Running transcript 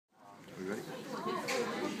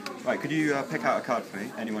Right, could you pick out a card for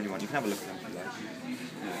me? Anyone you want. You can have a look at them if you like.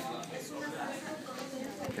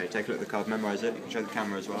 Okay, take a look at the card, memorise it. You can show the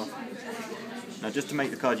camera as well. Now, just to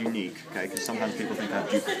make the card unique, okay, because sometimes people think I have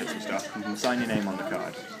duplicates and stuff, sign your name on the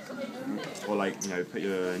card. Or, like, you know, put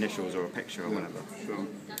your initials or a picture or whatever. Sure.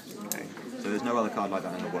 Okay, so there's no other card like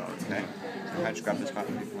that in the world, okay? So I just grab this card.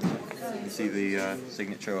 You see the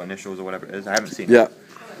signature or initials or whatever it is. I haven't seen it.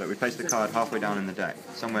 But we place the card halfway down in the deck,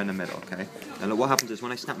 somewhere in the middle, okay? And look, what happens is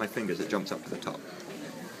when I snap my fingers, it jumps up to the top.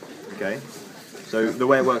 Okay? So the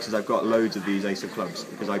way it works is I've got loads of these Ace of Clubs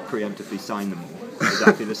because I preemptively sign them all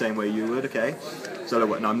exactly the same way you would, okay? So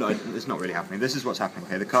look, no, it's not really happening. This is what's happening,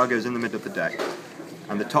 okay? The card goes in the middle of the deck,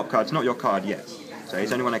 and the top card's not your card yet. So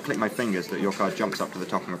it's only when I click my fingers that your card jumps up to the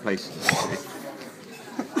top and replaces it.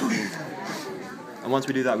 And once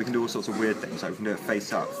we do that, we can do all sorts of weird things. Like we can do it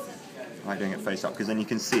face up. I like doing it face up because then you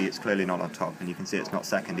can see it's clearly not on top, and you can see it's not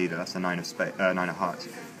second either. That's the nine of hearts.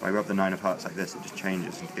 If I rub the 9 of hearts like this, it just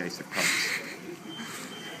changes into the Ace of Clubs.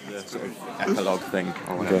 Yeah, sort of epilogue thing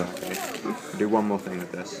or whatever. Okay. We'll do one more thing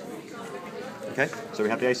with this. Okay, so we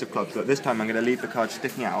have the Ace of Clubs. Look, this time I'm going to leave the card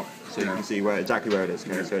sticking out so you can see exactly where it is.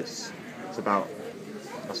 Okay, so that's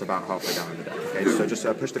about halfway down in the deck. Okay, so just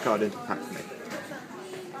push the card into the pack for me.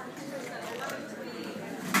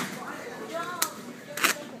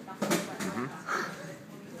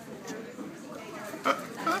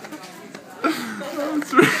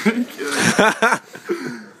 That's really good.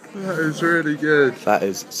 That is really good. That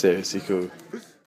is seriously cool.